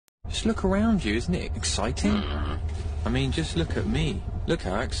Just look around you, isn't it exciting? I mean, just look at me. Look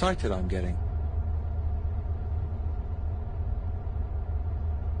how excited I'm getting.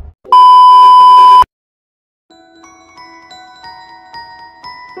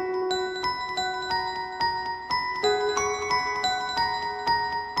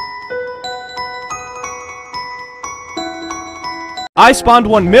 I spawned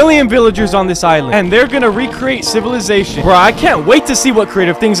 1 million villagers on this island, and they're gonna recreate civilization. Bro, I can't wait to see what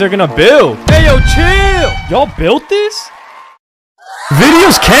creative things they're gonna build. Hey, yo, chill! Y'all built this?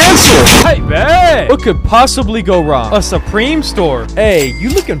 Video's canceled! Hey, bet! What could possibly go wrong? A Supreme store. Hey, you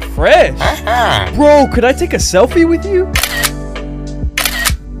looking fresh. Bro, could I take a selfie with you?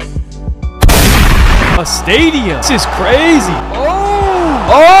 A stadium. This is crazy.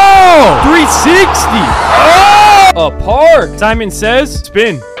 Oh! 360! Oh! A park. Simon says,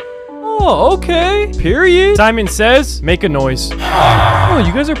 spin. Oh, okay. Period. Simon says, make a noise. Oh,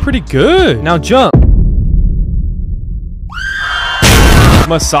 you guys are pretty good. Now jump.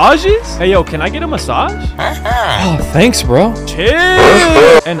 Massages? Hey, yo, can I get a massage? Oh, thanks, bro. Chill.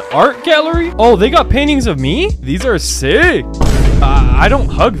 An art gallery? Oh, they got paintings of me? These are sick. I don't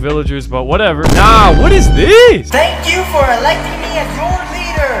hug villagers, but whatever. Nah, what is this? Thank you for electing me as your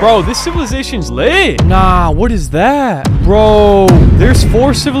leader. Bro, this civilization's lit. Nah, what is that? Bro, there's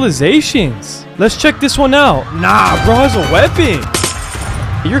 4 civilizations. Let's check this one out. Nah, bro has a weapon.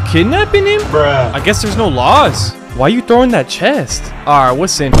 You're kidnapping him? Bruh. I guess there's no laws. Why you throwing that chest? Alright,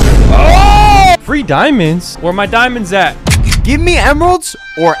 what's in? Oh! Free diamonds? Where my diamonds at? Give me emeralds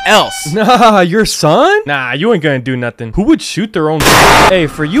or else. Nah, your son? Nah, you ain't gonna do nothing. Who would shoot their own? Hey,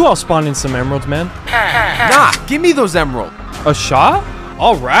 for you, I'll spawn in some emeralds, man. Nah, give me those emeralds. A shot?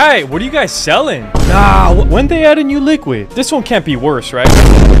 All right, what are you guys selling? Nah, when they add a new liquid? This one can't be worse, right?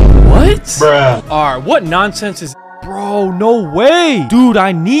 What? Bruh. All right, what nonsense is... Bro, no way. Dude,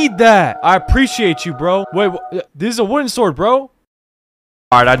 I need that. I appreciate you, bro. Wait, this is a wooden sword, bro.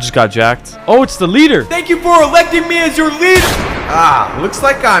 All right, I just got jacked. Oh, it's the leader. Thank you for electing me as your leader. Ah, looks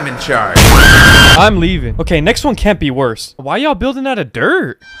like I'm in charge. I'm leaving. Okay, next one can't be worse. Why y'all building out of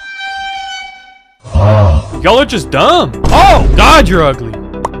dirt? Y'all are just dumb. Oh, God, you're ugly.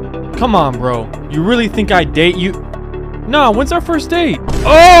 Come on, bro. You really think I date you? Nah, when's our first date?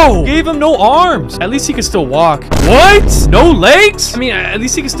 Oh, gave him no arms. At least he can still walk. What? No legs? I mean, at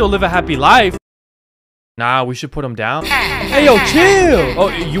least he can still live a happy life. Nah, we should put him down. Hey, yo, chill. Oh,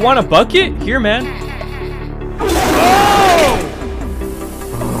 you want a bucket? Here, man.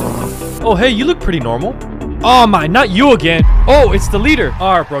 Oh, hey, you look pretty normal. Oh, my, not you again. Oh, it's the leader.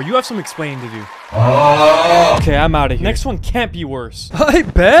 All right, bro, you have some explaining to do. Okay, I'm out of here. Next one can't be worse. I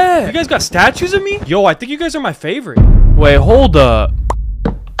bet. You guys got statues of me? Yo, I think you guys are my favorite. Wait, hold up.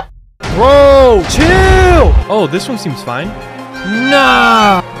 Bro, chill. Oh, this one seems fine.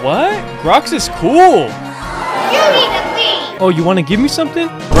 Nah. What? Grox is cool. You need a beat. Oh, you want to give me something?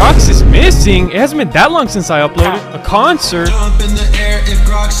 Grox is missing. It hasn't been that long since I uploaded. A concert. Jump in the air if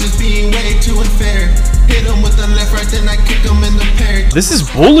Grox is being way too unfair. Hit him with the left, right, then I kick him in the pair. This is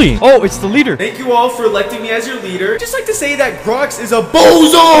bullying. Oh, it's the leader. Thank you all for electing me as your leader. Just like to say that Grox is a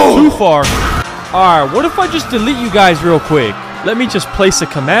bozo. Too far. All right, what if I just delete you guys real quick? Let me just place a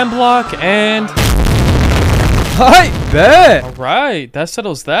command block and... I bet. All right, that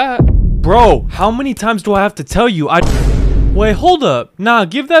settles that. Bro, how many times do I have to tell you? Wait, hold up. Nah,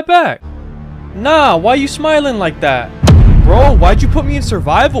 give that back. Nah, why you smiling like that? Bro, why'd you put me in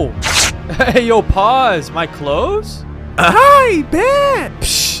survival? Hey, yo, pause. My clothes? I bet.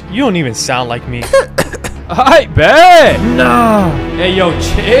 Psh, you don't even sound like me. I bet. Nah. Hey, yo,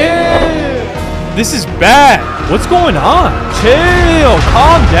 chill. This is bad. What's going on? Chill.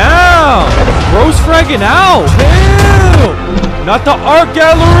 Calm down. Bro's fragging out. Chill. Not the art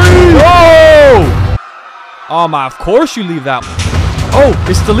gallery. Bro. Oh, my. Of course you leave that. Oh,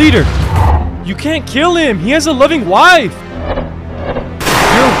 it's the leader. You can't kill him. He has a loving wife.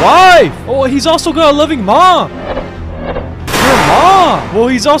 Your wife. Oh, he's also got a loving mom. Your mom. Well,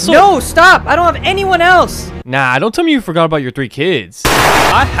 he's also... No, stop. I don't have anyone else. Nah, don't tell me you forgot about your 3 kids.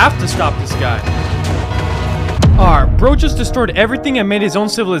 I have to stop this guy. Alright, bro just destroyed everything and made his own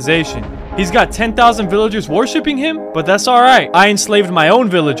civilization. He's got 10,000 villagers worshipping him, but that's alright. I enslaved my own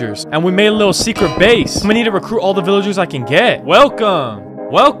villagers, and we made a little secret base. I'm gonna need to recruit all the villagers I can get. Welcome.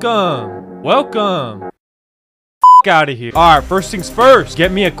 Welcome. Welcome. Out of here. Alright, first things first.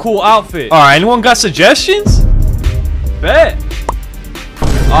 Get me a cool outfit. Alright, anyone got suggestions? Bet.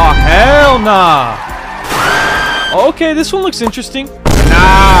 Oh, hell nah. Okay, this one looks interesting.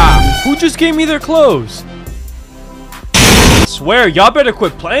 Nah. Who just gave me their clothes? I swear, y'all better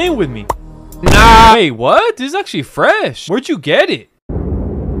quit playing with me. Nah. Wait, what? This is actually fresh. Where'd you get it?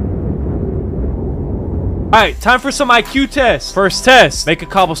 Alright, time for some IQ tests. First test, make a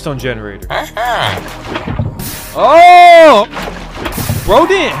cobblestone generator. Oh! Bro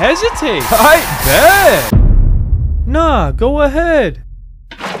didn't hesitate. I bet. Nah, go ahead.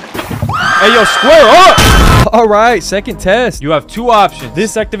 Hey, yo, square up! Alright, second test. You have two options.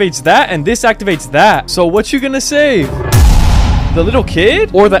 This activates that, and this activates that. So what you gonna save? The little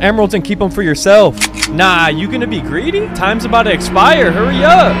kid? Or the emeralds and keep them for yourself? Nah, you gonna be greedy? Time's about to expire. Hurry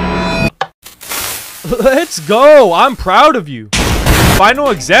up. Let's go. I'm proud of you.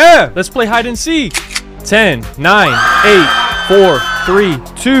 Final exam. Let's play hide and seek. 10, 9, 8, 4, 3,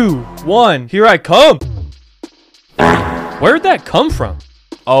 2, 1. Here I come. Where'd that come from?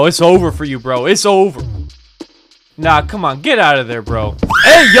 Oh, it's over for you, bro. It's over. Nah, come on. Get out of there, bro.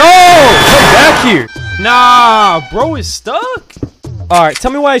 Hey, yo! Come back here. Nah, bro is stuck. All right,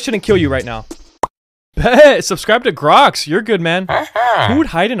 tell me why I shouldn't kill you right now. Bet. Subscribe to Grox. You're good, man. Who would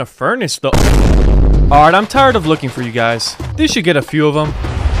hide in a furnace, though? All right, I'm tired of looking for you guys. This should get a few of them.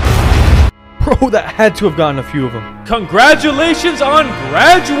 Bro, that had to have gotten a few of them. Congratulations on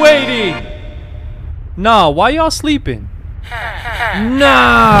graduating. Nah, why y'all sleeping?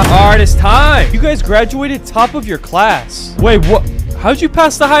 Nah. All right, it's time. You guys graduated top of your class. Wait, what? How'd you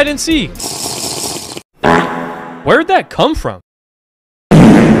pass the hide and seek? Where'd that come from?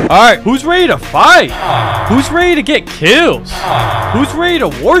 Alright, who's ready to fight? Who's ready to get kills? Who's ready to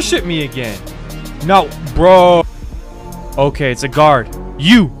worship me again? No, bro. Okay, it's a guard.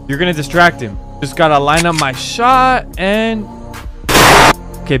 You're gonna distract him. Just gotta line up my shot and...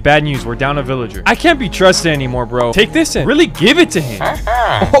 Okay, bad news. We're down a villager. I can't be trusted anymore, bro. Take this and really give it to him.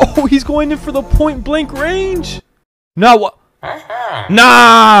 Oh, he's going in for the point blank range. Now what?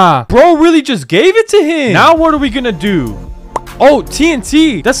 Nah, bro really just gave it to him. Now what are we gonna do? Oh,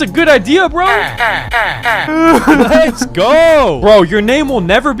 TNT. That's a good idea, bro. Let's go. Bro, your name will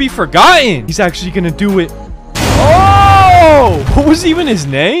never be forgotten. He's actually gonna do it. Oh, what was even his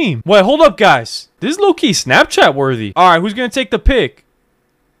name? Wait, hold up, guys. This is low-key Snapchat worthy. All right, who's gonna take the pick?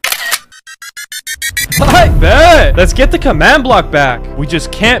 I bet. Let's get the command block back. We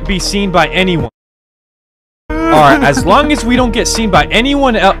just can't be seen by anyone. Alright, as long as we don't get seen by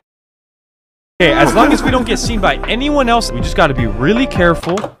anyone else. Okay, as long as we don't get seen by anyone else, we just gotta be really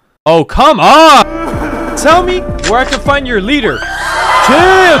careful. Oh, come on! Tell me where I can find your leader. Chill,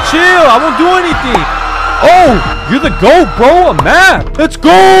 I won't do anything. Oh, you're the GOAT, bro, a map. Let's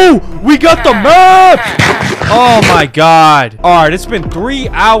go! We got the map! Oh my god. Alright, it's been 3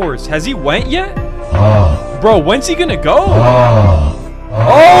 hours. Has he went yet? Bro, when's he gonna go?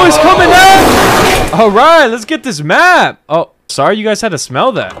 Oh, he's coming out! Alright, let's get this map. Oh, sorry you guys had to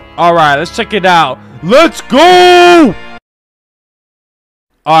smell that. Alright, let's check it out. Let's go!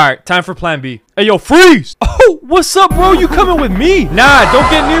 Alright, time for plan B. Hey, yo, freeze! Oh, what's up, bro? You coming with me? Nah, don't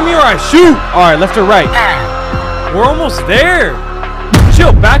get near me or I shoot. Alright, left or right? We're almost there.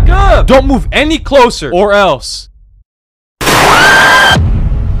 Chill, back up. Don't move any closer or else.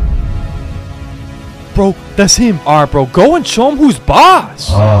 Bro, that's him. Alright, bro, go and show him who's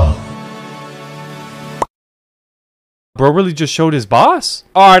boss. Bro really just showed his boss?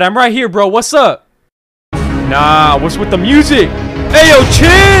 Alright, I'm right here, bro. What's up? Nah, what's with the music? Hey, yo,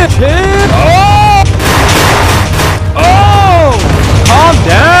 chill! Oh! Oh! Calm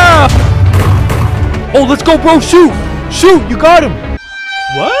down! Oh, let's go, bro. Shoot! Shoot, you got him!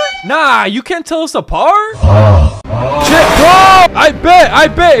 What? Nah, you can't tell us apart? Shit, bro! I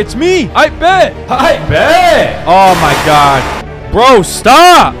bet, it's me! I bet! Oh my god. Bro,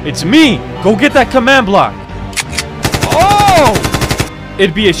 stop! It's me! Go get that command block. Oh!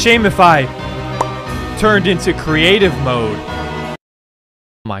 It'd be a shame if I turned into creative mode.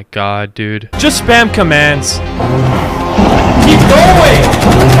 Oh my god, dude. Just spam commands. Keep going!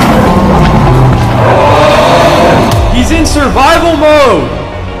 He's in survival mode!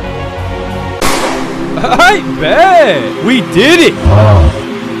 I bet! We did it!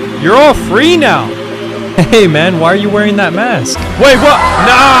 You're all free now! Hey man, why are you wearing that mask? Wait, what?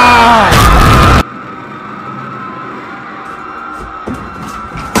 Nah!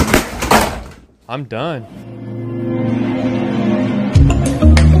 I'm done.